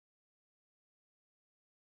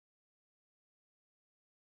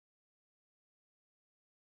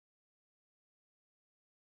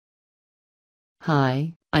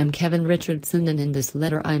Hi, I'm Kevin Richardson, and in this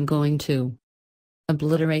letter I'm going to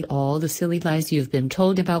obliterate all the silly lies you've been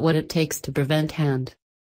told about what it takes to prevent and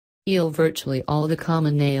heal virtually all the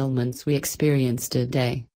common ailments we experience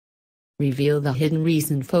today. Reveal the hidden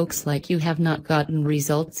reason folks like you have not gotten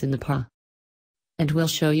results in the past. And we'll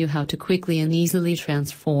show you how to quickly and easily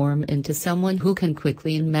transform into someone who can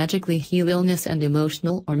quickly and magically heal illness and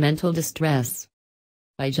emotional or mental distress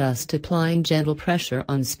by just applying gentle pressure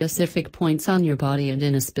on specific points on your body and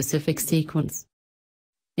in a specific sequence.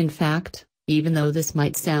 In fact, even though this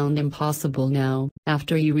might sound impossible now,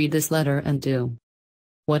 after you read this letter and do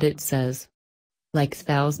what it says, like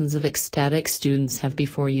thousands of ecstatic students have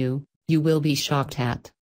before you, you will be shocked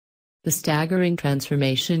at the staggering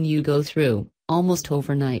transformation you go through, almost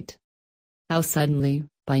overnight. How suddenly,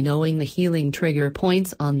 by knowing the healing trigger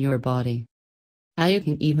points on your body, how you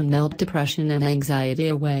can even melt depression and anxiety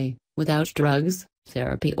away, without drugs,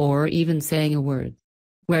 therapy, or even saying a word.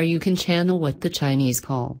 Where you can channel what the Chinese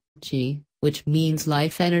call qi, which means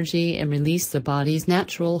life energy, and release the body's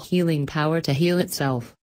natural healing power to heal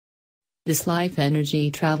itself. This life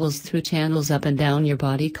energy travels through channels up and down your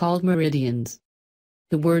body called meridians.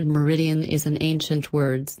 The word meridian is an ancient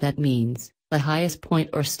word that means the highest point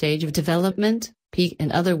or stage of development, peak.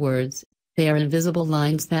 In other words, they are invisible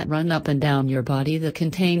lines that run up and down your body that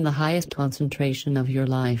contain the highest concentration of your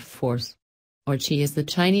life force, or qi as the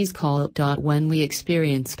Chinese call it. When we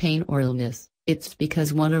experience pain or illness, it's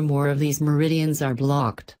because one or more of these meridians are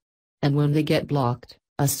blocked. And when they get blocked,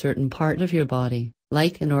 a certain part of your body,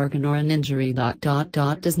 like an organ or an injury,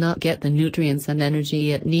 does not get the nutrients and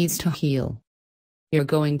energy it needs to heal. You're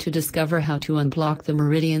going to discover how to unblock the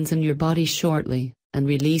meridians in your body shortly, and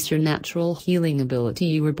release your natural healing ability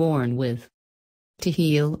you were born with. To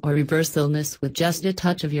heal or reverse illness with just a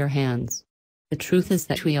touch of your hands. The truth is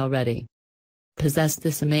that we already possess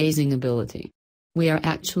this amazing ability. We are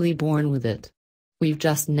actually born with it. We've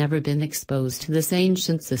just never been exposed to this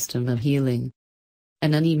ancient system of healing.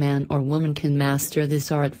 And any man or woman can master this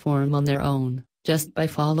art form on their own, just by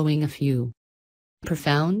following a few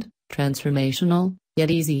profound, transformational, yet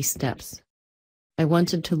easy steps. I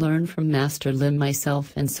wanted to learn from Master Lim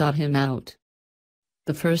myself and sought him out.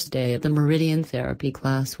 The first day of the Meridian Therapy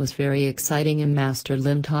class was very exciting, and Master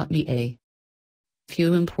Lim taught me a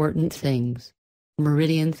few important things.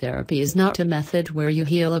 Meridian therapy is not a method where you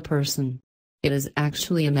heal a person. It is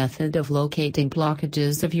actually a method of locating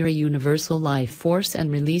blockages of your universal life force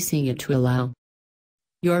and releasing it to allow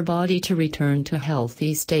your body to return to a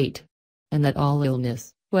healthy state. And that all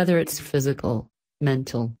illness, whether it's physical,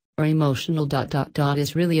 mental, or emotional,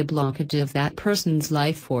 is really a blockage of that person's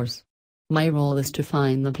life force. My role is to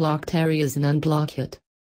find the blocked areas and unblock it.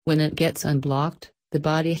 When it gets unblocked, the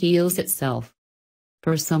body heals itself.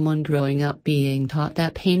 For someone growing up being taught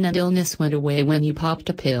that pain and illness went away when you popped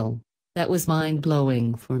a pill, that was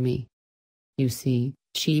mind-blowing for me. You see,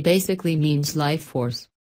 qi basically means life force.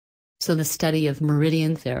 So the study of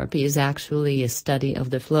meridian therapy is actually a study of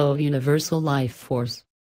the flow of universal life force.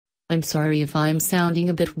 I'm sorry if I'm sounding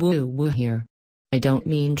a bit woo-woo here. I don't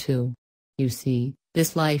mean to. You see,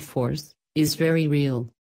 this life force is very real.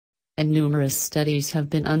 And numerous studies have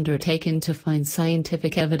been undertaken to find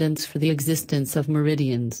scientific evidence for the existence of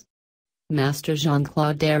meridians. Master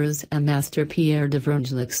Jean-Claude Darroze and Master Pierre de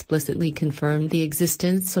Virgile explicitly confirmed the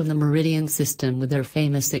existence of the meridian system with their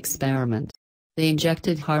famous experiment. They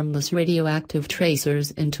injected harmless radioactive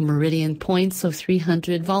tracers into meridian points of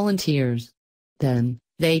 300 volunteers. Then,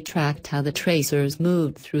 they tracked how the tracers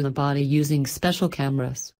moved through the body using special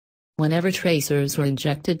cameras. Whenever tracers were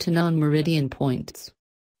injected to non-meridian points,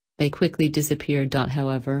 they quickly disappeared.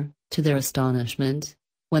 However, to their astonishment,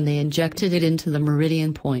 when they injected it into the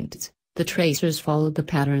meridian points, the tracers followed the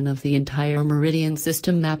pattern of the entire meridian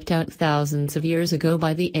system mapped out thousands of years ago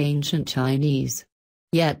by the ancient Chinese.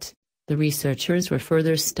 Yet, the researchers were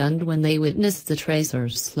further stunned when they witnessed the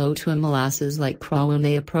tracers slow to a molasses-like crawl when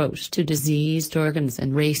they approached to diseased organs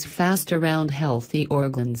and race fast around healthy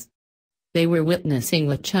organs. They were witnessing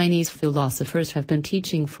what Chinese philosophers have been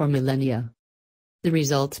teaching for millennia. The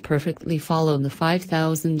results perfectly follow the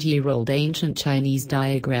 5,000-year-old ancient Chinese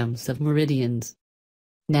diagrams of meridians.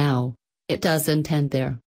 Now, it doesn't end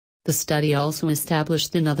there. The study also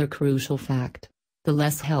established another crucial fact. The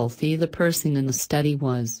less healthy the person in the study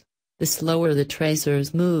was, the slower the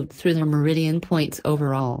tracers moved through their meridian points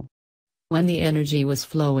overall. When the energy was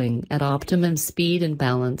flowing at optimum speed and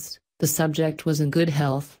balance, the subject was in good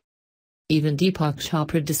health. Even Deepak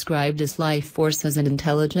Chopra described his life force as an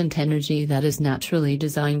intelligent energy that is naturally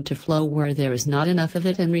designed to flow where there is not enough of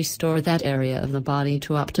it and restore that area of the body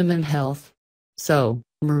to optimum health. So,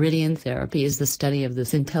 meridian therapy is the study of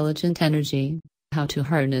this intelligent energy, how to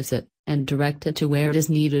harness it, and direct it to where it is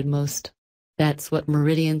needed most. That's what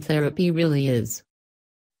meridian therapy really is.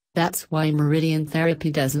 That's why meridian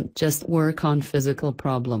therapy doesn't just work on physical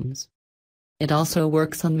problems. It also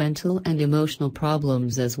works on mental and emotional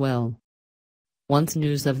problems as well. Once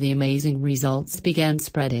news of the amazing results began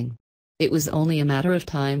spreading, it was only a matter of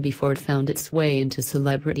time before it found its way into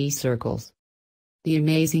celebrity circles. The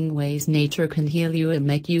amazing ways nature can heal you and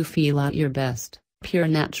make you feel at your best, pure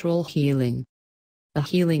natural healing. The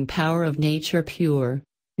healing power of nature, pure,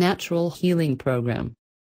 natural healing program.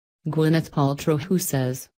 Gwyneth Paltrow, who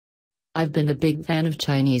says, "I've been a big fan of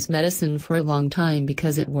Chinese medicine for a long time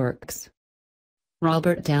because it works."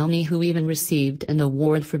 Robert Downey, who even received an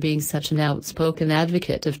award for being such an outspoken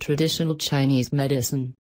advocate of traditional Chinese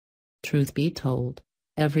medicine. Truth be told,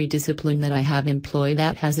 every discipline that I have employed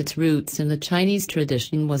that has its roots in the Chinese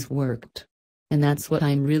tradition was worked. And that's what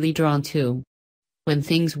I'm really drawn to. When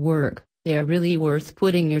things work, they are really worth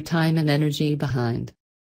putting your time and energy behind.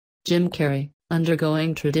 Jim Carrey,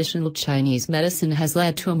 undergoing traditional Chinese medicine has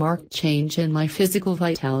led to a marked change in my physical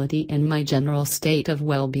vitality and my general state of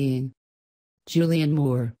well-being. Julianne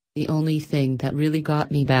Moore, the only thing that really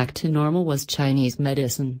got me back to normal was Chinese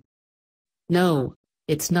medicine. No,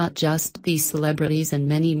 it's not just these celebrities and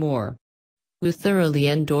many more who thoroughly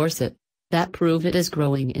endorse it, that prove it is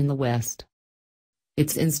growing in the West.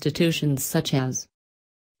 It's institutions such as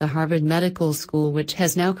the Harvard Medical School, which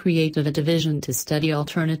has now created a division to study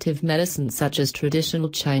alternative medicine such as traditional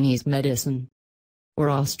Chinese medicine, or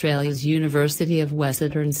Australia's University of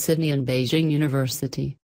Western Sydney and Beijing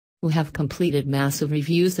University, who have completed massive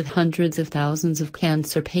reviews of hundreds of thousands of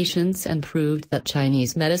cancer patients and proved that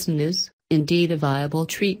Chinese medicine is, indeed, a viable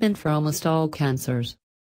treatment for almost all cancers.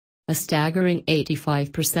 A staggering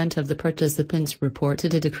 85% of the participants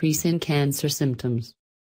reported a decrease in cancer symptoms,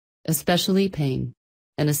 especially pain,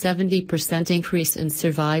 and a 70% increase in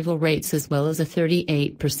survival rates, as well as a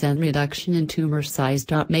 38% reduction in tumor size.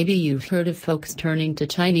 Maybe you've heard of folks turning to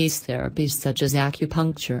Chinese therapies such as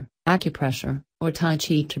acupuncture, acupressure, or Tai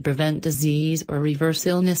Chi to prevent disease or reverse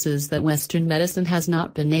illnesses that Western medicine has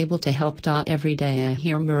not been able to help. Every day I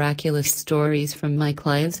hear miraculous stories from my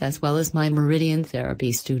clients as well as my meridian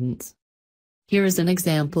therapy students. Here is an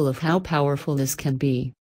example of how powerful this can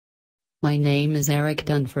be. My name is Eric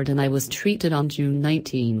Dunford and I was treated on June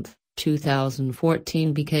 19,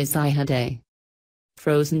 2014 because I had a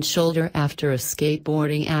frozen shoulder after a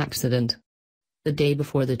skateboarding accident. The day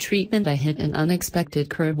before the treatment, I hit an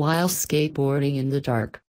unexpected curve while skateboarding in the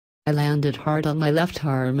dark. I landed hard on my left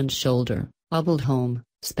arm and shoulder, hobbled home,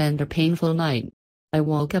 spent a painful night. I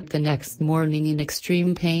woke up the next morning in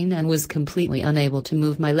extreme pain and was completely unable to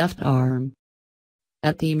move my left arm.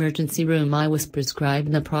 At the emergency room, I was prescribed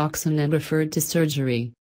naproxen and referred to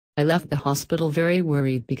surgery. I left the hospital very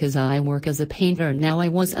worried because I work as a painter and now I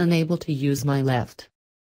was unable to use my left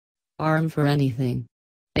arm for anything.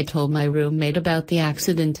 I told my roommate about the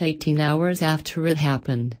accident 18 hours after it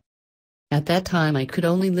happened. At that time I could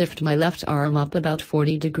only lift my left arm up about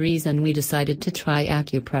 40 degrees and we decided to try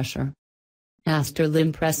acupressure. Master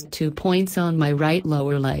Lim pressed 2 points on my right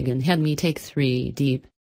lower leg and had me take 3 deep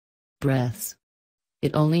breaths.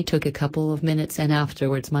 It only took a couple of minutes and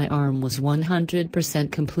afterwards my arm was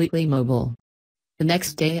 100% completely mobile. The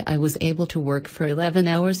next day I was able to work for 11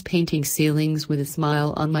 hours painting ceilings with a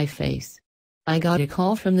smile on my face. I got a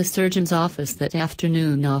call from the surgeon's office that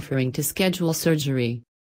afternoon offering to schedule surgery.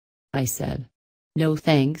 I said, "No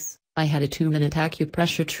thanks, I had a 2-minute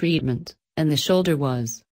acupressure treatment, and the shoulder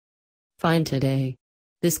was fine today."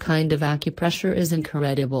 This kind of acupressure is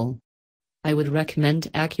incredible. I would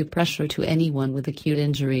recommend acupressure to anyone with acute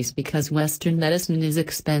injuries because Western medicine is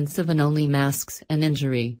expensive and only masks an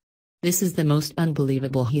injury. This is the most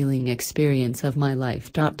unbelievable healing experience of my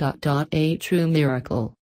life. A true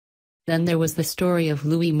miracle. Then there was the story of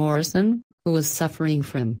Louis Morrison, who was suffering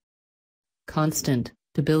from constant,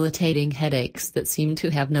 debilitating headaches that seemed to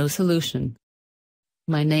have no solution.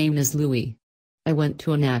 My name is Louis. I went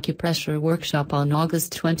to an acupressure workshop on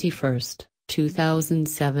August 21,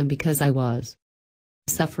 2007 because I was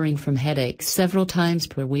suffering from headaches several times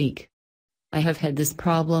per week. I have had this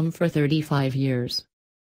problem for 35 years.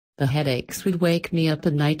 The headaches would wake me up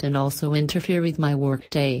at night and also interfere with my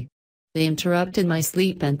workday. They interrupted my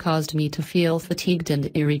sleep and caused me to feel fatigued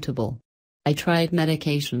and irritable. I tried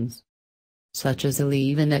medications such as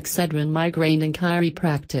Aleve and Excedrin, migraine and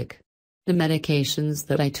chiropractic. The medications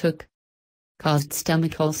that I took caused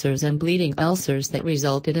stomach ulcers and bleeding ulcers that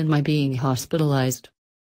resulted in my being hospitalized.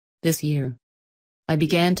 This year, I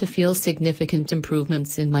began to feel significant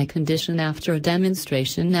improvements in my condition after a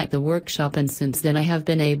demonstration at the workshop, and since then I have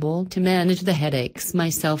been able to manage the headaches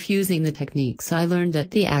myself using the techniques I learned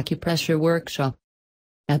at the acupressure workshop.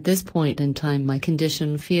 At this point in time my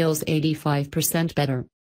condition feels 85% better.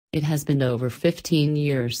 It has been over 15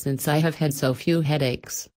 years since I have had so few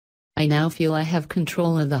headaches. I now feel I have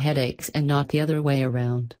control of the headaches and not the other way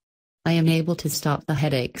around. I am able to stop the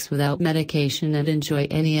headaches without medication and enjoy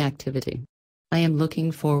any activity. I am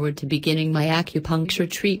looking forward to beginning my acupuncture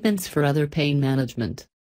treatments for other pain management.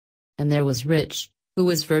 And there was Rich, who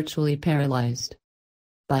was virtually paralyzed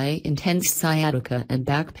by intense sciatica and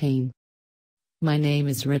back pain. My name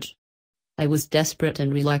is Rich. I was desperate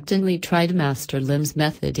and reluctantly tried Master Lim's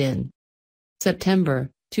method in September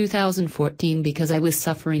 2014 because I was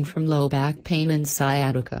suffering from low back pain and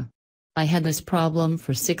sciatica. I had this problem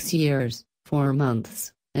for 6 years, 4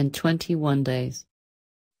 months, and 21 days.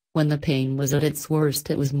 When the pain was at its worst,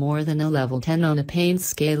 it was more than a level 10 on a pain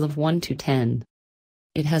scale of 1 to 10.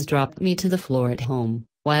 It has dropped me to the floor at home,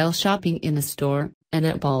 while shopping in a store, and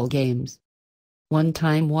at ball games. One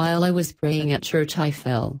time while I was praying at church I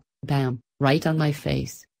fell, bam, right on my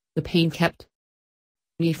face. The pain kept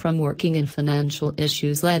me from working, and financial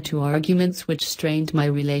issues led to arguments which strained my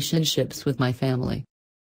relationships with my family.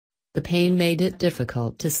 The pain made it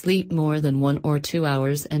difficult to sleep more than 1 or 2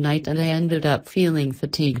 hours a night, and I ended up feeling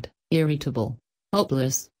fatigued, irritable,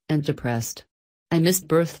 hopeless, and depressed. I missed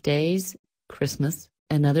birthdays, Christmas,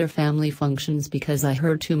 and other family functions because I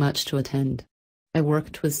heard too much to attend. I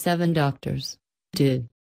worked with 7 doctors, did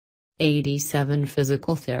 87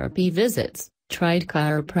 physical therapy visits, tried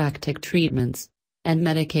chiropractic treatments, and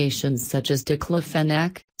medications such as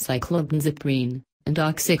diclofenac, cyclobenzaprine, and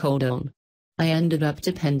oxycodone. I ended up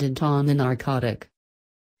dependent on the narcotic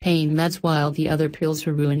pain meds while the other pills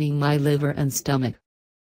were ruining my liver and stomach.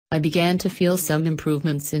 I began to feel some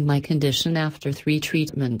improvements in my condition after 3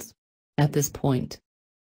 treatments. At this point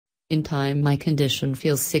in time my condition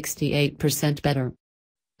feels 68% better.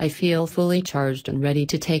 I feel fully charged and ready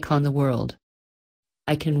to take on the world.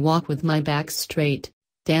 I can walk with my back straight,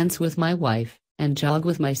 dance with my wife, and jog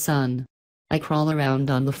with my son. I crawl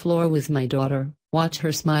around on the floor with my daughter, watch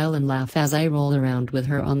her smile and laugh as I roll around with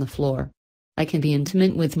her on the floor. I can be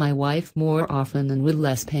intimate with my wife more often and with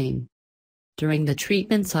less pain. During the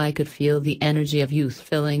treatments I could feel the energy of youth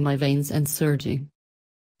filling my veins and surging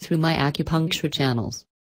through my acupuncture channels.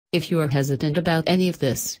 If you are hesitant about any of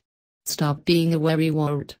this, stop being a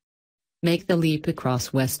worrywart. Make the leap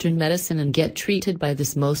across Western medicine and get treated by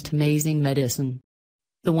this most amazing medicine.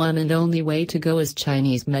 The one and only way to go is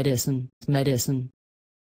Chinese medicine.